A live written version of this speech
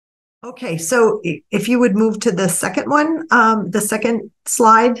Okay, so if you would move to the second one, the second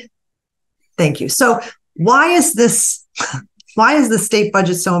slide. Thank you. So why is this, why is the state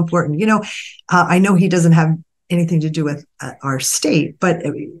budget so important? I know he doesn't have anything to do with our state, but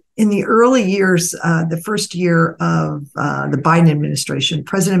in the early years, the first year of the Biden administration,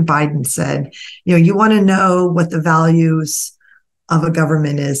 President Biden said, you want to know what the values of a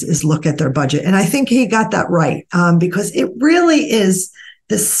government is look at their budget. And I think he got that right, because it really is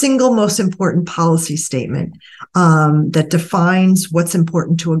the single most important policy statement that defines what's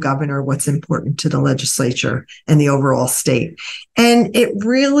important to a governor, what's important to the legislature and the overall state. And it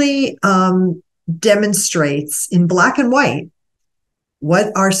really demonstrates in black and white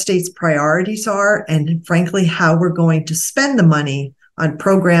what our state's priorities are and, frankly, how we're going to spend the money on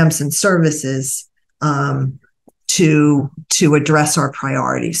programs and services to address our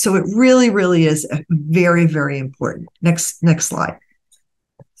priorities. So it really, really is very, very important. Next slide.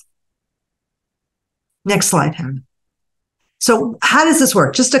 Next slide, Hannah. So how does this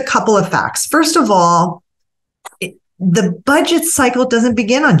work? Just a couple of facts. First of all, the budget cycle doesn't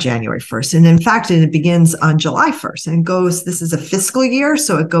begin on January 1st. And in fact, it begins on July 1st and this is a fiscal year.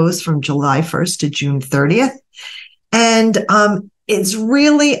 So it goes from July 1st to June 30th. And it's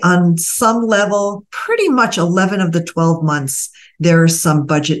really on some level, pretty much 11 of the 12 months, there's some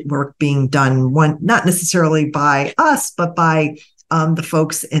budget work being done, not necessarily by us, but by the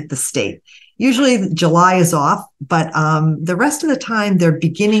folks at the state. Usually July is off, but the rest of the time they're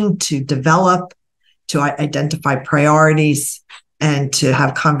beginning to develop, to identify priorities, and to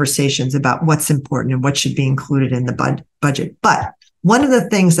have conversations about what's important and what should be included in the budget. But one of the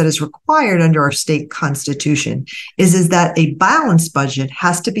things that is required under our state constitution is that a balanced budget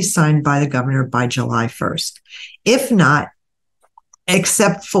has to be signed by the governor by July 1st. If not,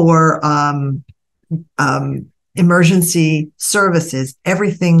 except for emergency services,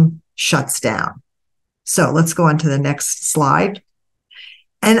 everything shuts down. So let's go on to the next slide.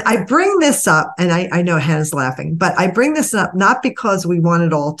 And I bring this up, and I know Hannah's laughing, but I bring this up not because we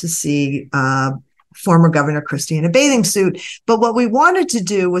wanted all to see former Governor Christie in a bathing suit, but what we wanted to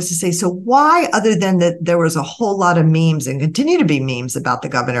do was to say, so why, other than that there was a whole lot of memes and continue to be memes about the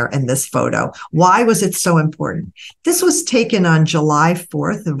governor in this photo, why was it so important? This was taken on July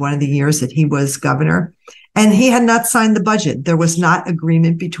 4th of one of the years that he was governor. And he had not signed the budget. There was not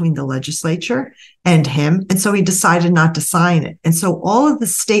agreement between the legislature and him. And so he decided not to sign it. And so all of the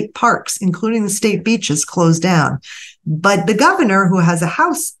state parks, including the state beaches, closed down. But the governor, who has a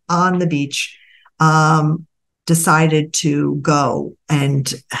house on the beach, decided to go.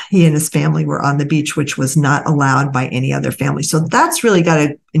 And he and his family were on the beach, which was not allowed by any other family. So that's really got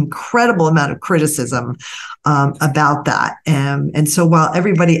an incredible amount of criticism about that. And so while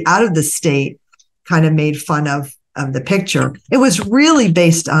everybody out of the state kind of made fun of the picture, it was really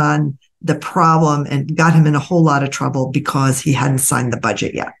based on the problem and got him in a whole lot of trouble because he hadn't signed the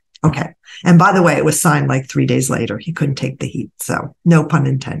budget yet. Okay. And by the way, it was signed like 3 days later. He couldn't take the heat. So no pun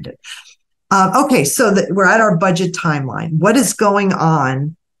intended. Okay. So we're at our budget timeline. What is going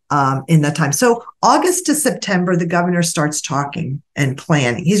on in that time? So August to September, the governor starts talking and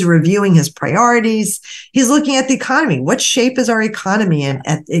planning. He's reviewing his priorities. He's looking at the economy. What shape is our economy in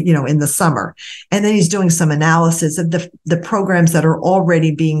the summer? And then he's doing some analysis of the programs that are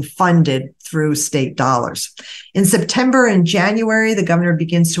already being funded through state dollars. In September and January, the governor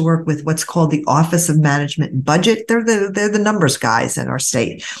begins to work with what's called the Office of Management and Budget. They're the numbers guys in our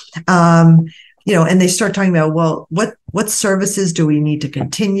state. And they start talking about, well, what services do we need to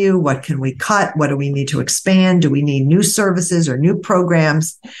continue? What can we cut? What do we need to expand? Do we need new services or new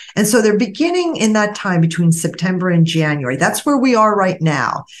programs? And so they're beginning in that time between September and January. That's where we are right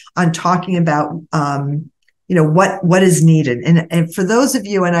now on talking about, what is needed. And for those of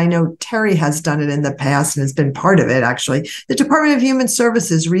you, and I know Terry has done it in the past and has been part of it, actually, the Department of Human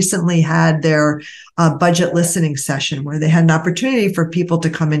Services recently had their budget listening session where they had an opportunity for people to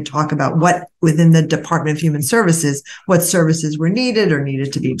come and talk about what within the Department of Human Services, what services were needed or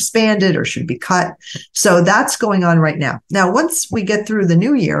needed to be expanded or should be cut. So that's going on right now. Now, once we get through the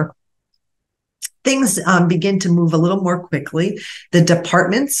new year, things begin to move a little more quickly. The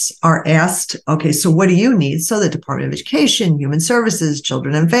departments are asked, okay, so what do you need? So the Department of Education, Human Services,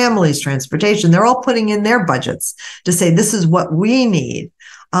 Children and Families, Transportation, they're all putting in their budgets to say, this is what we need.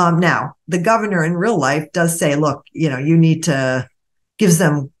 Now, the governor in real life does say, look, you need to, gives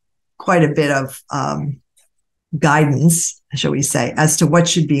them quite a bit of guidance, shall we say, as to what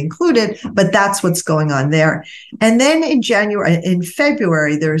should be included, but that's what's going on there. And then in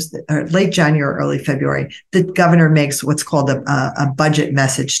February, late January, early February, the governor makes what's called a budget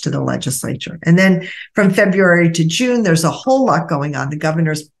message to the legislature. And then from February to June, there's a whole lot going on. The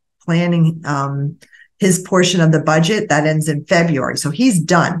governor's planning his portion of the budget that ends in February. So he's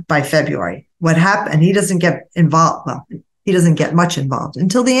done by February. What happened? He doesn't get involved. Well, he doesn't get much involved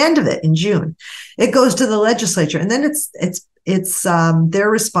until the end of it in June. It goes to the legislature, and then it's their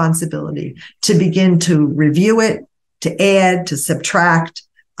responsibility to begin to review it, to add, to subtract,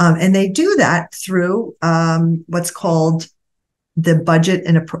 and they do that through what's called the Budget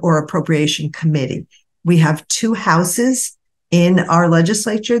or Appropriation Committee. We have two houses in our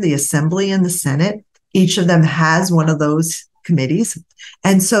legislature, the Assembly and the Senate. Each of them has one of those committees.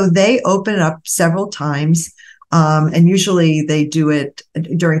 And so they open it up several times. And usually they do it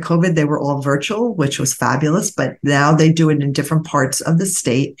during COVID. They were all virtual, which was fabulous. But now they do it in different parts of the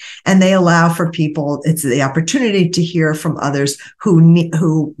state, and they allow for people. It's the opportunity to hear from others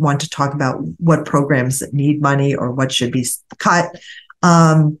who want to talk about what programs need money or what should be cut.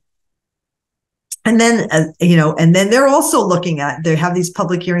 And then, and then they're also they have these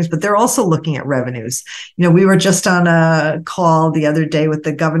public hearings, but they're also looking at revenues. We were just on a call the other day with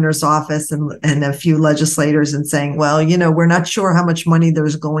the governor's office and a few legislators and saying, well, we're not sure how much money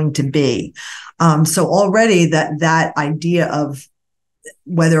there's going to be. So already that idea of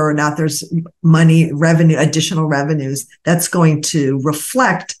whether or not there's revenue, additional revenues, that's going to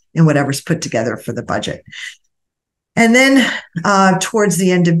reflect in whatever's put together for the budget. And then towards the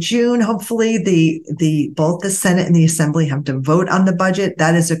end of June, hopefully both the Senate and the Assembly have to vote on the budget.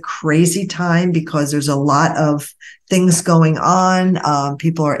 That is a crazy time because there's a lot of things going on.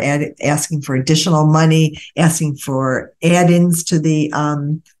 People are asking for additional money, asking for add-ins to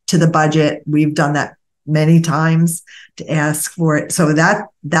the budget. We've done that many times to ask for it. So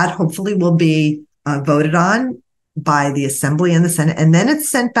that hopefully will be voted on by the Assembly and the Senate, and then it's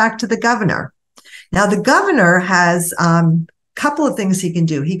sent back to the governor. Now, the governor has a couple of things he can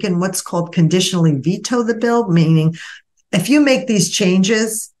do. He can what's called conditionally veto the bill, meaning if you make these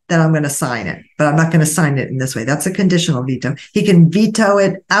changes, then I'm going to sign it, but I'm not going to sign it in this way. That's a conditional veto. He can veto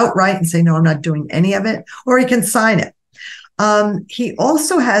it outright and say, no, I'm not doing any of it, or he can sign it. He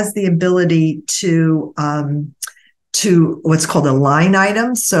also has the ability to what's called a line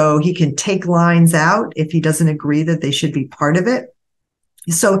item. So he can take lines out if he doesn't agree that they should be part of it.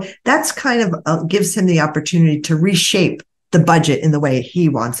 So that's kind of gives him the opportunity to reshape the budget in the way he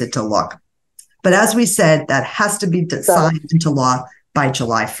wants it to look. But as we said, that has to be signed into law by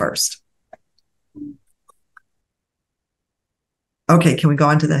July 1st. Okay, can we go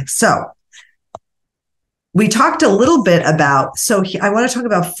on to the next? So we talked a little bit about, I want to talk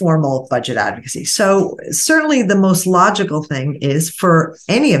about formal budget advocacy. So certainly the most logical thing is for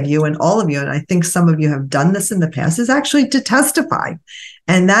any of you and all of you, and I think some of you have done this in the past, is actually to testify.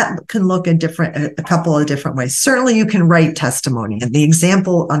 And that can look a couple of different ways. Certainly you can write testimony. And the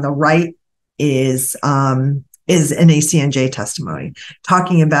example on the right is an ACNJ testimony,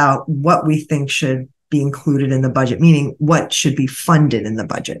 talking about what we think should be included in the budget, meaning what should be funded in the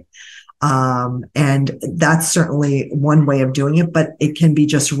budget. And that's certainly one way of doing it, but it can be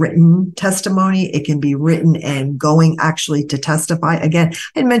just written testimony. It can be written and going actually to testify. Again,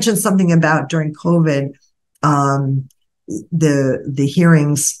 I mentioned something about during COVID, the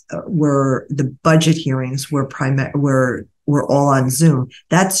hearings the budget hearings were all on Zoom.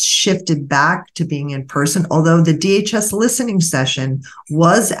 That's shifted back to being in person, although the DHS listening session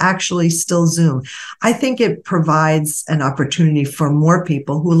was actually still Zoom. I think it provides an opportunity for more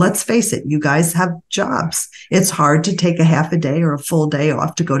people who, let's face it, you guys have jobs. It's hard to take a half a day or a full day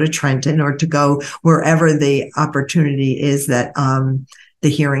off to go to Trenton or to go wherever the opportunity is that the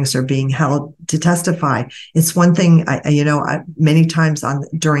hearings are being held to testify. It's one thing, many times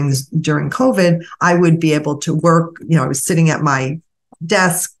during COVID, I would be able to work, I was sitting at my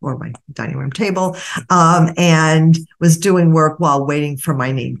desk or my dining room table and was doing work while waiting for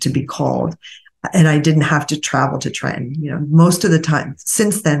my name to be called. And I didn't have to travel to Trenton. Most of the time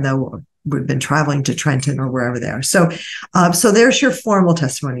since then, though, we've been traveling to Trenton or wherever they are. So there's your formal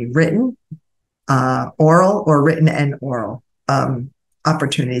testimony, written, oral, or written and oral.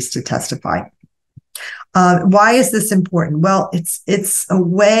 Opportunities to testify. Why is this important? Well, it's a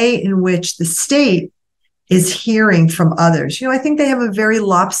way in which the state is hearing from others. I think they have a very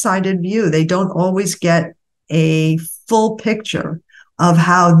lopsided view. They don't always get a full picture of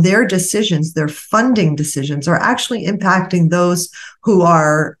how their decisions, their funding decisions, are actually impacting those who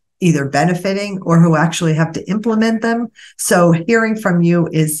are either benefiting or who actually have to implement them. So hearing from you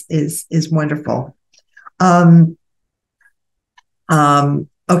is wonderful.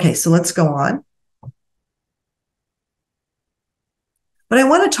 Okay, so let's go on. But I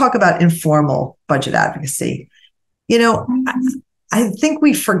want to talk about informal budget advocacy. I think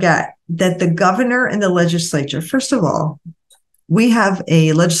we forget that the governor and the legislature, first of all, we have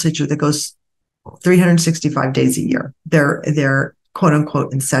a legislature that goes 365 days a year. They're quote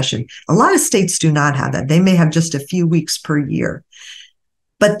unquote in session. A lot of states do not have that. They may have just a few weeks per year,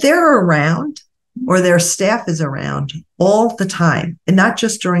 but they're around, or their staff is around all the time, and not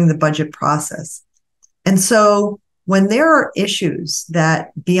just during the budget process. And so when there are issues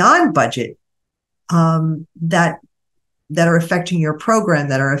that beyond budget, that are affecting your program,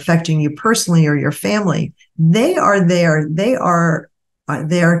 that are affecting you personally or your family, they are there. They are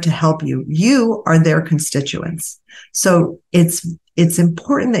there to help you. You are their constituents. So it's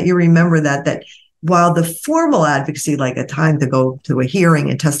important that you remember that while the formal advocacy, like a time to go to a hearing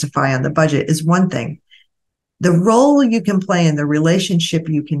and testify on the budget, is one thing, the role you can play and the relationship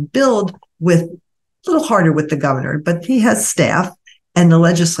you can build with, a little harder with the governor, but he has staff, and the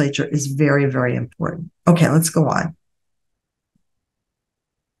legislature is very, very important. Okay, let's go on.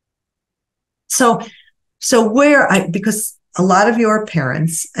 So because a lot of you are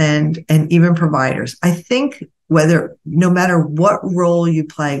parents and even providers, I think no matter what role you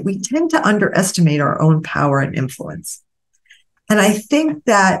play, we tend to underestimate our own power and influence. And I think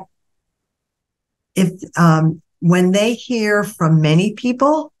that if when they hear from many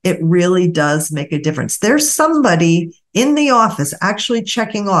people, it really does make a difference. There's somebody in the office actually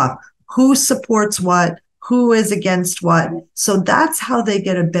checking off who supports what, who is against what. So that's how they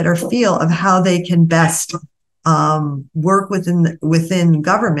get a better feel of how they can best work within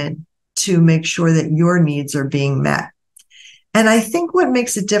government to make sure that your needs are being met. And I think what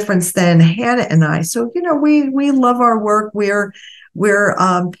makes a difference then, Hannah and I, so, we love our work. We're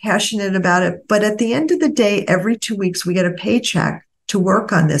passionate about it. But at the end of the day, every 2 weeks, we get a paycheck to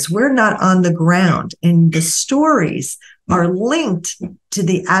work on this. We're not on the ground, and the stories are linked to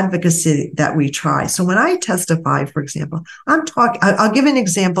the advocacy that we try. So when I testify, for example, I'll give an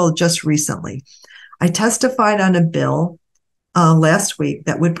example just recently. I testified on a bill last week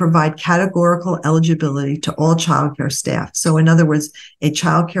that would provide categorical eligibility to all childcare staff. So in other words, a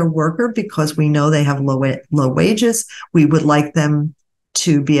childcare worker, because we know they have low wages, we would like them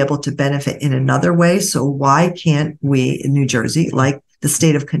to be able to benefit in another way. So why can't we in New Jersey, like the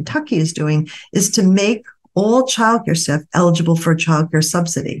state of Kentucky is doing, is to make all childcare staff eligible for a childcare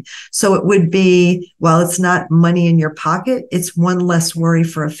subsidy. So it would be, while it's not money in your pocket, it's one less worry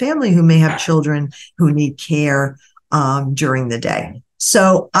for a family who may have children who need care during the day.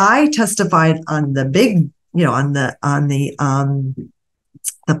 So I testified on the big, on the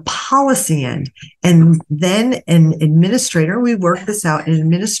policy end, and then an administrator. We worked this out. An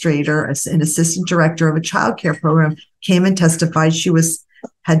administrator, an assistant director of a childcare program, came and testified. She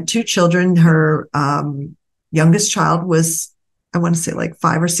had 2 children. Her youngest child was, I want to say, like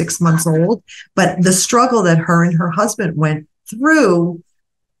 5 or 6 months old. But the struggle that her and her husband went through,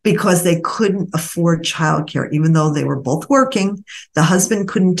 because they couldn't afford childcare, even though they were both working. The husband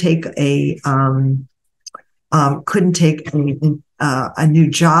couldn't take a new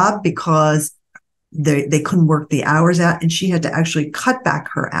job because they couldn't work the hours out, and she had to actually cut back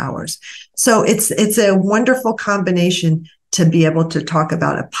her hours. So it's a wonderful combination to be able to talk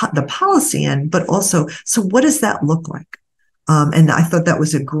about the policy end, but also, so what does that look like? And I thought that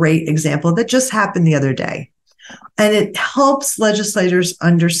was a great example that just happened the other day. And it helps legislators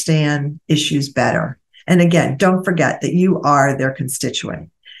understand issues better. And again, don't forget that you are their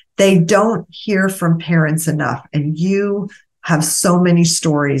constituent. They don't hear from parents enough, and you have so many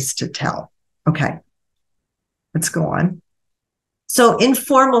stories to tell. Okay, let's go on. So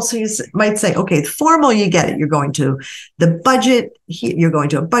informal, so you might say, okay, formal, you get it. You're going to the budget, you're going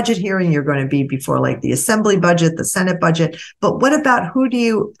to a budget hearing, you're going to be before like the assembly budget, the Senate budget. But what about, who do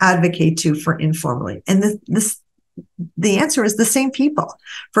you advocate to for informally? And the answer is the same people.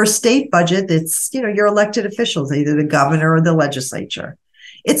 For a state budget, it's, your elected officials, either the governor or the legislature.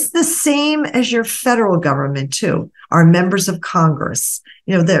 It's the same as your federal government too, our members of Congress.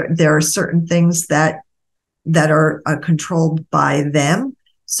 There are certain things that are controlled by them.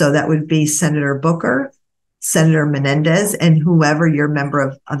 So that would be Senator Booker, Senator Menendez, and whoever your member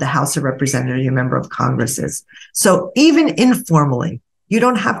of the House of Representatives, your member of Congress is. So even informally, you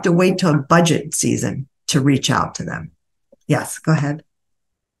don't have to wait till budget season to reach out to them. Yes, go ahead.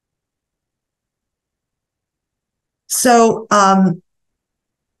 So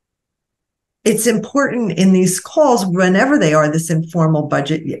it's important in these calls, whenever they are this informal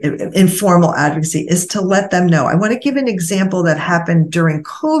advocacy, is to let them know. I want to give an example that happened during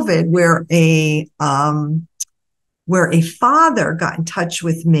COVID, where a father got in touch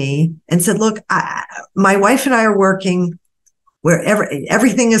with me and said, look, my wife and I are working where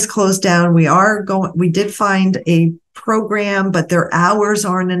everything is closed down. We did find a program, but their hours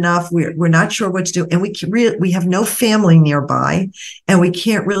aren't enough. We're not sure what to do. And we have no family nearby, and we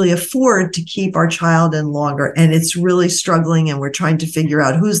can't really afford to keep our child in longer. And it's really struggling, and we're trying to figure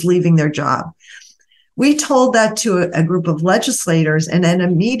out who's leaving their job. We told that to a group of legislators, and in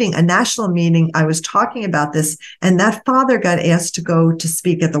a national meeting, I was talking about this, and that father got asked to go to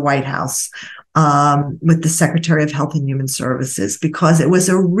speak at the White House with the Secretary of Health and Human Services, because it was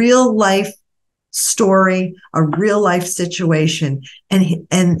a real life story, a real life situation,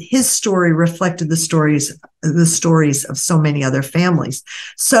 and his story reflected the stories of so many other families.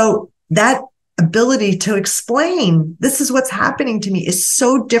 So that ability to explain, this is what's happening to me, is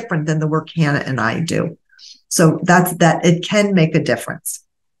so different than the work Hannah and I do. So that it can make a difference.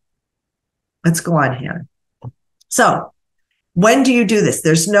 Let's go on, Hannah. So when do you do this?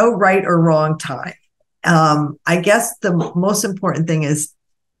 There's no right or wrong time. I guess the most important thing is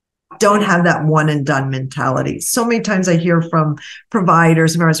don't have that one and done mentality. So many times I hear from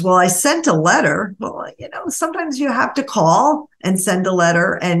providers, well, I sent a letter. Well, sometimes you have to call and send a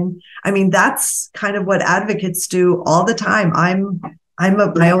letter. And I mean, that's kind of what advocates do all the time. I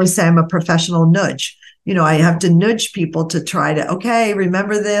always say I'm a professional nudge. I have to nudge people to try to, okay,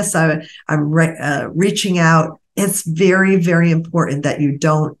 remember this. I'm reaching out. It's very, very important that you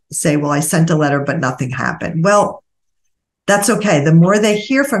don't say, well, I sent a letter, but nothing happened. Well, that's okay. The more they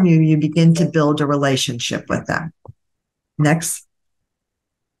hear from you, you begin to build a relationship with them. Next.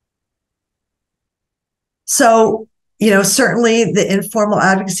 So, certainly the informal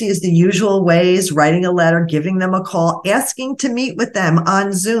advocacy is the usual ways: writing a letter, giving them a call, asking to meet with them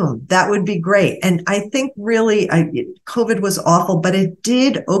on Zoom. That would be great. And I think really COVID was awful, but it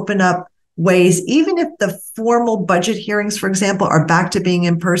did open up ways. Even if the formal budget hearings, for example, are back to being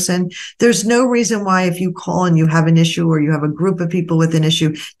in person, there's no reason why, if you call and you have an issue, or you have a group of people with an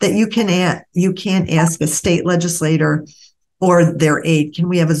issue, that you can't ask a state legislator or their aide, can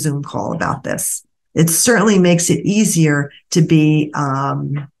we have a Zoom call about this? It certainly makes it easier to be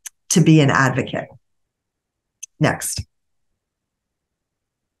an advocate. Next.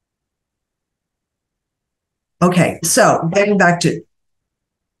 Okay, so getting back to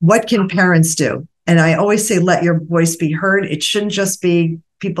what can parents do? And I always say, let your voice be heard. It shouldn't just be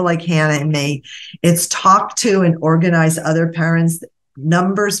people like Hannah and me. It's talk to and organize other parents.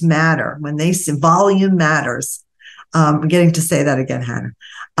 Numbers matter. When they say volume matters. I'm getting to say that again, Hannah.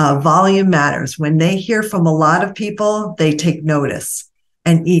 Volume matters. When they hear from a lot of people, they take notice.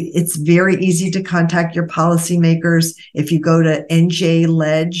 And it's very easy to contact your policymakers. If you go to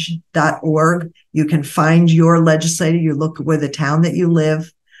njledge.org, you can find your legislator. You look where the town that you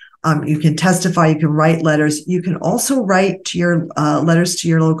live. You can testify. You can write letters. You can also write to your letters to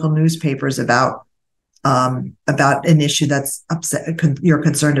your local newspapers about an issue that's you're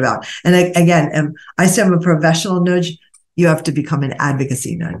concerned about. And again, I say I'm a professional nudge. You have to become an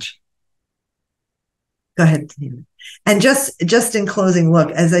advocacy nudge. Go ahead. And just in closing,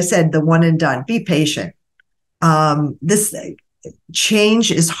 look, as I said, the one and done. Be patient. This change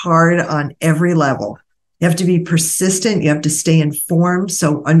is hard on every level. You have to be persistent. You have to stay informed.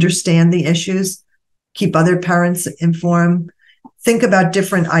 So understand the issues. Keep other parents informed. Think about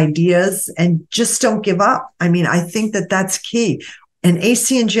different ideas, and just don't give up. I mean, I think that that's key. And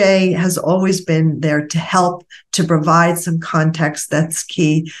ACNJ has always been there to help, to provide some context. That's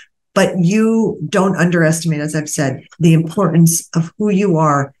key. But you don't underestimate, as I've said, the importance of who you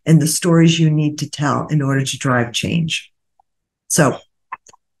are and the stories you need to tell in order to drive change. So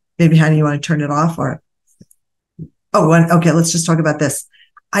maybe, Hannah, you want to turn it off? Or okay, let's just talk about this.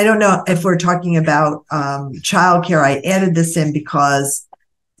 I don't know if we're talking about childcare. I added this in because,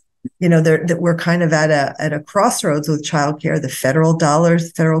 we're kind of at a crossroads with childcare. The federal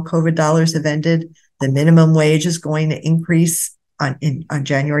COVID dollars have ended. The minimum wage is going to increase on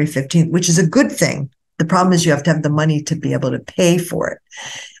January 15th, which is a good thing. The problem is you have to have the money to be able to pay for it.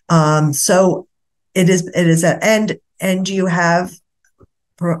 So it is at end, and you have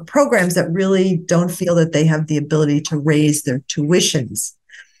programs that really don't feel that they have the ability to raise their tuitions,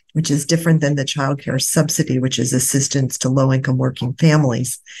 which is different than the child care subsidy, which is assistance to low-income working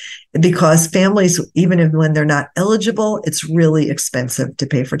families. Because families, even when they're not eligible, it's really expensive to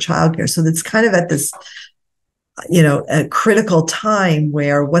pay for childcare. So it's kind of at this, a critical time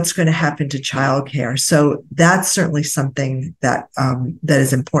where what's going to happen to childcare. So that's certainly something that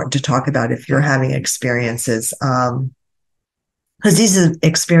is important to talk about if you're having experiences. Because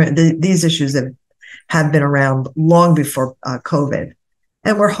these issues have been around long before COVID.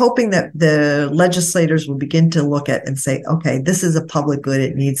 And we're hoping that the legislators will begin to look at and say, okay, this is a public good.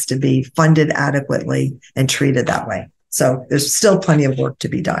 It needs to be funded adequately and treated that way. So there's still plenty of work to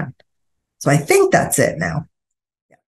be done. So I think that's it now.